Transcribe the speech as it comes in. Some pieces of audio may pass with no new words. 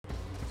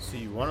So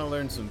you want to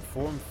learn some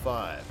Form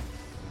 5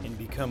 and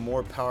become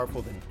more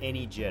powerful than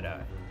any Jedi.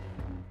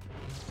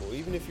 Well,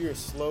 even if you're a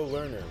slow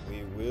learner,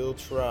 we will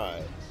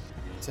try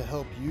to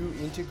help you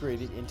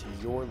integrate it into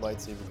your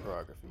lightsaber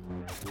choreography.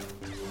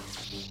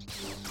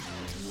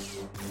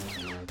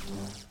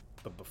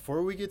 But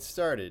before we get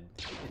started,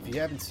 if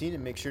you haven't seen it,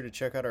 make sure to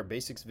check out our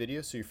basics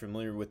video so you're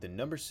familiar with the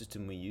number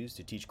system we use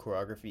to teach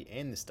choreography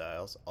and the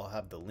styles. I'll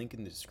have the link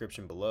in the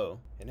description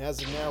below. And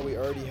as of now, we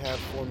already have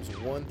Forms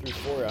 1 through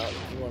 4 out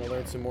if you want to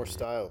learn some more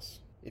styles.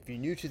 If you're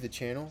new to the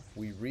channel,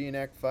 we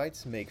reenact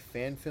fights, make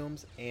fan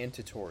films, and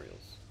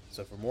tutorials.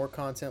 So for more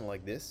content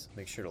like this,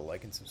 make sure to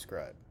like and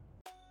subscribe.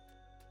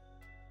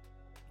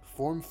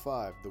 Form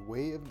 5, the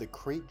Way of the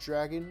Krayt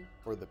Dragon,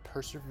 or the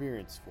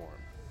Perseverance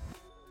form.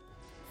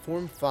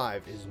 Form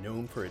 5 is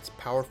known for its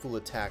powerful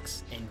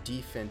attacks and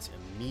defense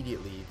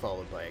immediately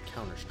followed by a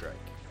counter-strike.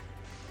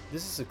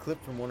 This is a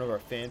clip from one of our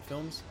fan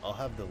films. I'll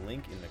have the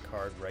link in the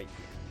card right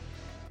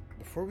here.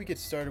 Before we get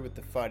started with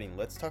the fighting,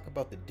 let's talk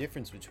about the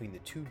difference between the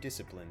two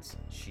disciplines,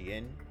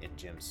 Shien and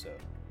Djem.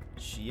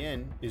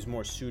 Shien is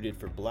more suited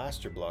for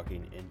blaster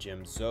blocking and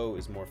Djem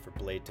is more for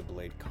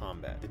blade-to-blade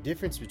combat. The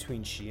difference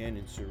between Shien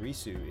and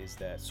Surisu is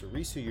that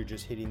Surisu you're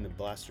just hitting the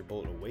blaster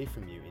bolt away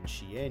from you, and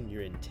Shien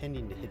you're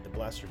intending to hit the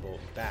blaster bolt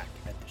back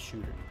at the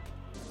shooter.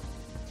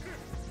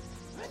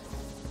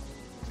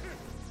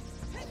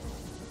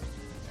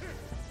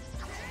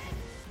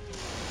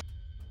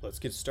 Let's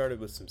get started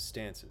with some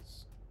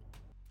stances.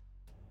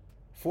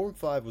 Form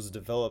 5 was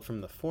developed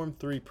from the Form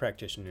 3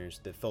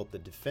 practitioners that felt the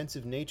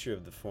defensive nature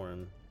of the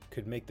form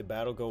could make the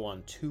battle go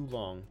on too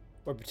long,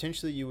 or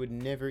potentially you would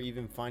never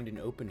even find an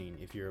opening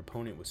if your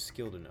opponent was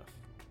skilled enough.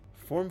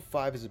 Form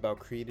 5 is about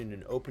creating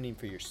an opening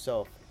for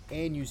yourself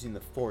and using the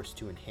force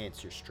to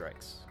enhance your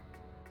strikes.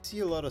 I see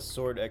a lot of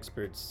sword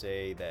experts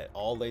say that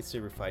all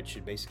lightsaber fights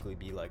should basically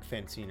be like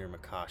fencing or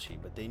Makashi,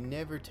 but they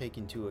never take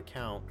into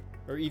account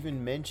or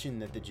even mention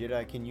that the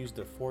Jedi can use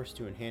the force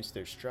to enhance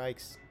their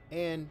strikes,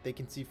 and they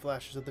can see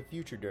flashes of the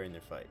future during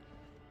their fight.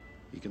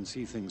 He can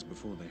see things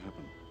before they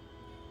happen.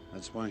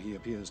 That's why he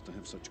appears to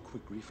have such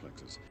quick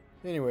reflexes.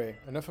 Anyway,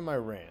 enough of my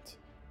rant.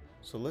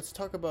 So let's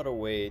talk about a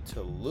way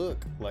to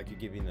look like you're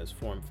giving those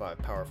Form 5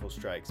 powerful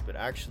strikes, but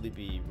actually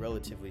be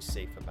relatively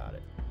safe about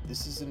it.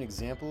 This is an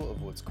example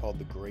of what's called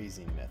the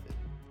grazing method.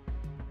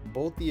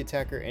 Both the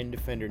attacker and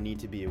defender need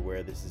to be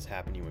aware this is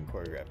happening when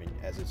choreographing,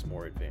 as it's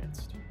more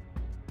advanced.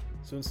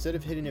 So instead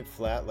of hitting it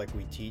flat like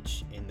we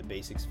teach in the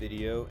basics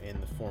video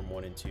and the Form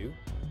 1 and 2, you're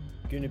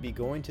going to be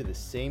going to the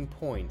same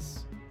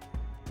points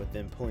but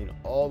then pulling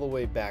all the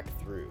way back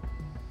through.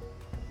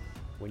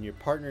 When your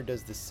partner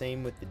does the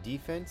same with the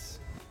defense,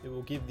 it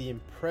will give the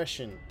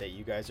impression that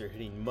you guys are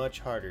hitting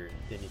much harder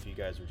than if you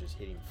guys were just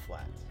hitting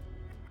flat.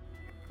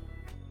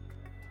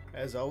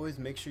 As always,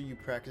 make sure you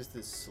practice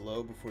this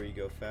slow before you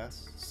go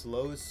fast.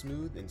 Slow is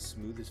smooth and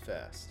smooth is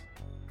fast.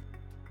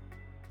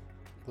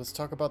 Let's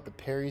talk about the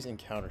parries and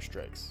counter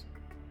strikes.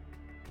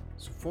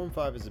 So Form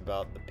 5 is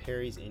about the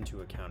parries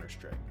into a counter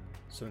strike.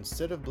 So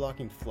instead of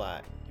blocking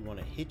flat, you want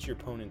to hit your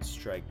opponent's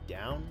strike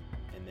down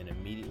and then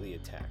immediately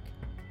attack.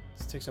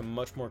 This takes a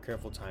much more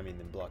careful timing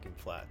than blocking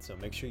flat, so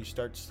make sure you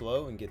start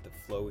slow and get the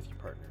flow with your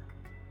partner.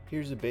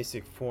 Here's a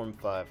basic Form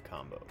 5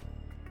 combo.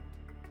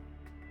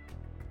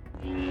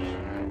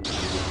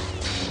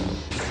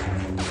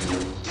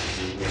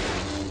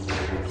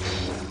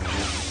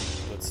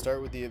 Let's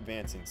start with the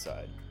advancing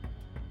side.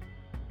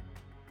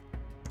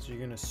 So you're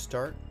going to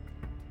start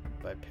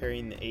by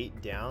parrying the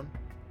 8 down,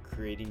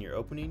 creating your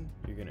opening.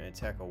 You're going to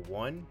attack a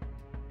 1,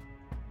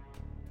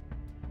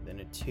 then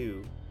a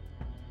 2,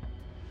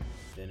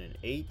 then an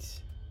 8,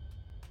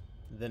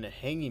 then a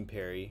hanging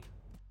parry.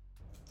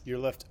 You're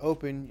left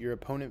open, your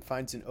opponent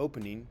finds an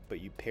opening,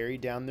 but you parry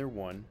down their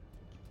 1,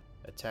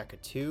 attack a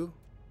 2,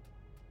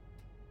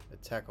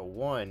 attack a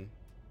 1,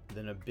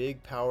 then a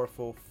big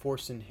powerful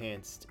force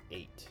enhanced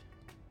 8.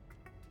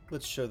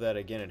 Let's show that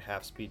again at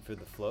half speed for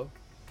the flow.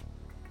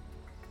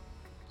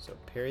 So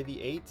parry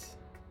the 8,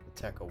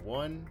 attack a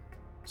 1,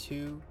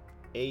 2,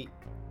 8,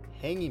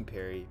 hanging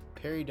parry,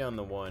 parry down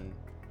the 1,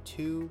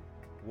 2,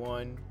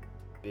 1,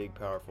 big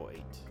powerful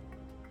 8.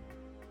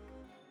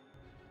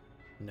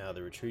 Now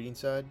the retreating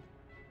side.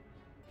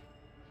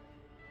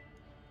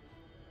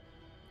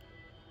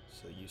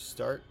 So you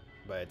start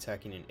by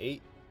attacking an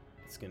 8,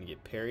 it's going to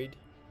get parried,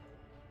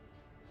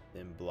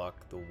 then block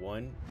the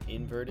 1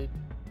 inverted,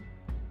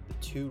 the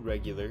 2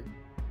 regular,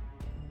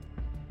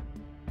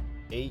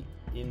 8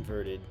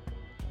 inverted,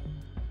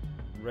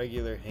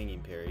 regular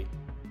hanging parry.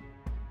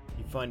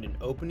 You find an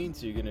opening,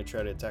 so you're going to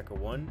try to attack a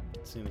 1,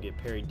 it's going to get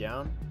parried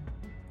down,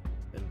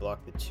 then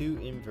block the 2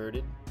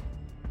 inverted,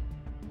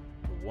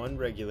 the 1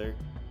 regular,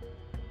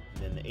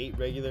 and then the 8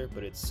 regular,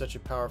 but it's such a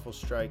powerful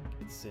strike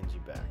it sends you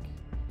back.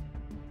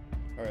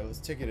 Alright, let's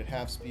take it at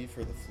half speed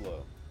for the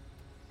flow.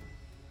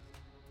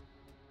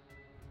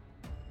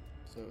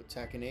 So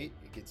attack an 8,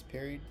 it gets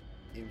parried,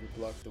 invert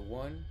block the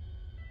 1,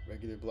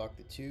 regular block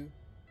the 2,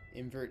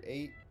 invert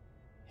 8,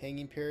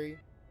 hanging parry,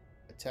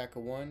 attack a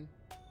 1,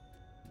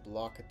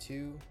 block a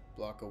 2,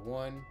 block a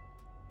 1,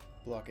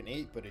 Block an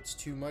 8, but it's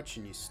too much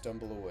and you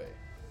stumble away.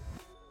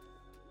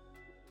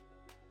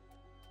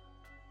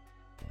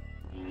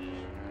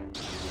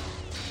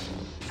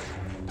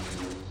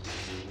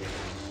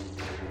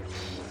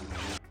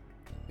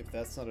 If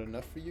that's not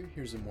enough for you,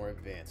 here's a more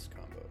advanced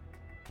combo.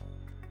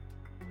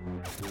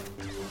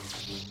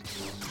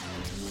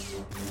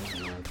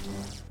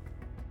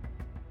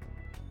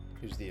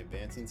 Here's the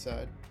advancing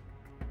side.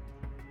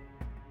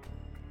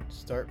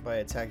 Start by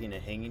attacking a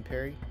hanging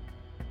parry,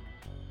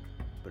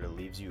 but it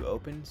leaves you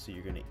open, so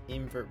you're going to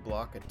invert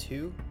block a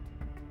 2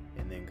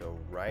 and then go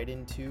right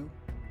into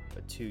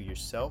a 2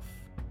 yourself.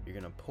 You're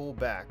going to pull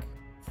back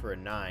for a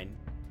 9.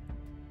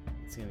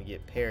 It's going to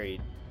get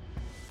parried.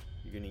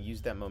 You're going to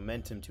use that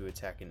momentum to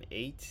attack an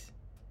 8,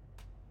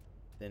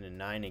 then a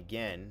 9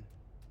 again.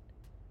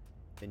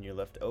 Then you're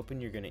left open.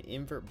 You're going to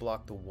invert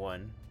block the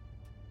 1,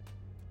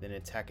 then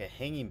attack a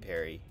hanging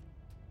parry,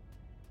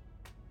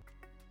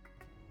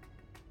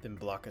 then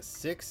block a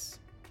 6,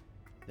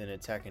 then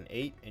attack an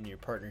 8, and your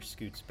partner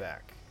scoots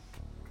back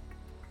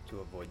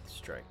to avoid the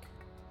strike.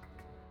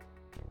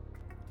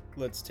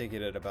 Let's take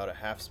it at about a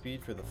half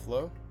speed for the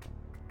flow.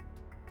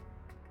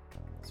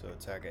 So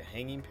attack a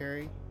hanging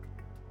parry,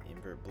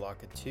 invert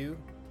block a 2,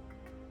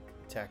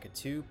 attack a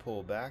 2,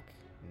 pull back,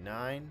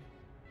 9,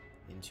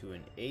 into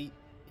an 8,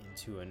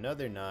 into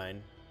another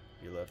 9,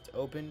 you're left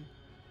open,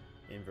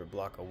 invert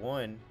block a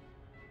 1,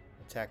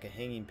 attack a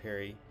hanging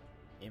parry,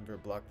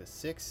 invert block the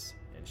 6,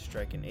 and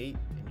strike an 8,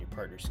 and your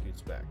partner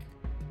scoots back.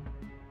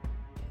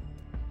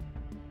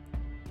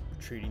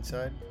 Retreating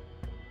side.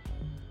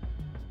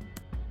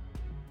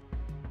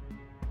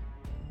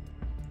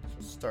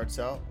 So starts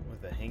out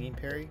with a hanging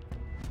parry.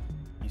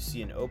 You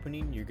see an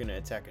opening, you're going to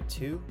attack a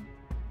 2,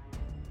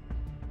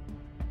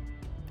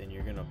 then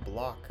you're going to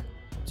block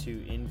a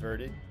 2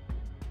 inverted,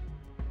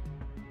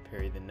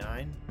 parry the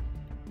 9,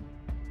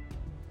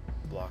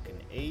 block an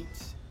 8,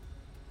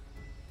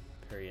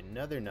 parry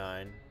another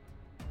 9,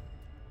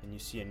 and you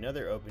see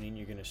another opening,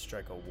 you're going to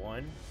strike a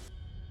 1,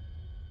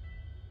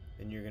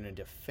 then you're going to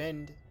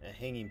defend a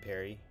hanging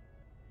parry,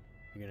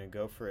 you're going to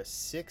go for a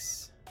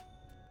 6,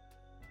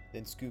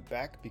 then scoot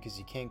back because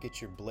you can't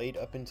get your blade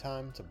up in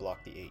time to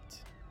block the 8.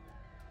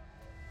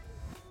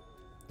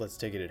 Let's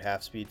take it at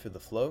half speed for the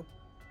flow.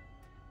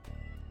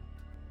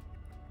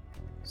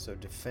 So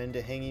defend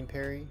a hanging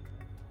parry,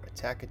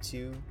 attack a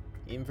 2,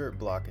 invert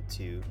block a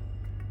 2,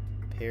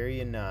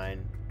 parry a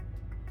 9,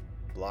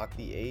 block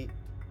the 8,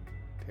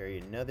 parry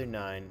another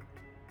 9,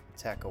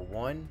 attack a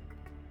 1,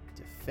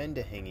 defend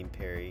a hanging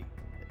parry,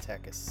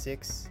 attack a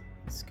 6,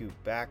 and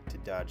scoot back to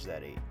dodge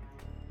that 8.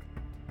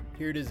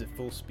 Here it is at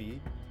full speed.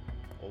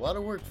 A lot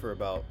of work for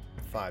about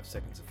 5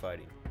 seconds of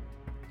fighting.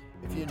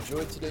 If you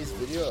enjoyed today's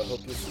video, I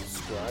hope you'll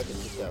subscribe and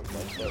hit that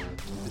like button.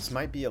 This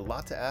might be a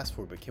lot to ask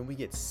for, but can we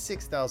get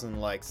 6,000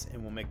 likes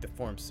and we'll make the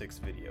Form 6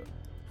 video.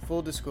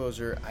 Full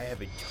disclosure, I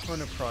have a ton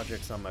of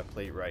projects on my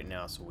plate right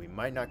now, so we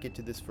might not get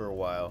to this for a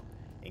while.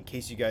 In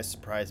case you guys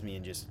surprise me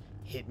and just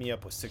hit me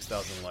up with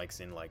 6,000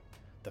 likes in like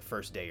the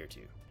first day or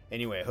two.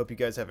 Anyway, I hope you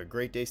guys have a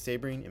great day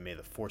sabering, and may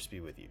the Force be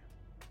with you.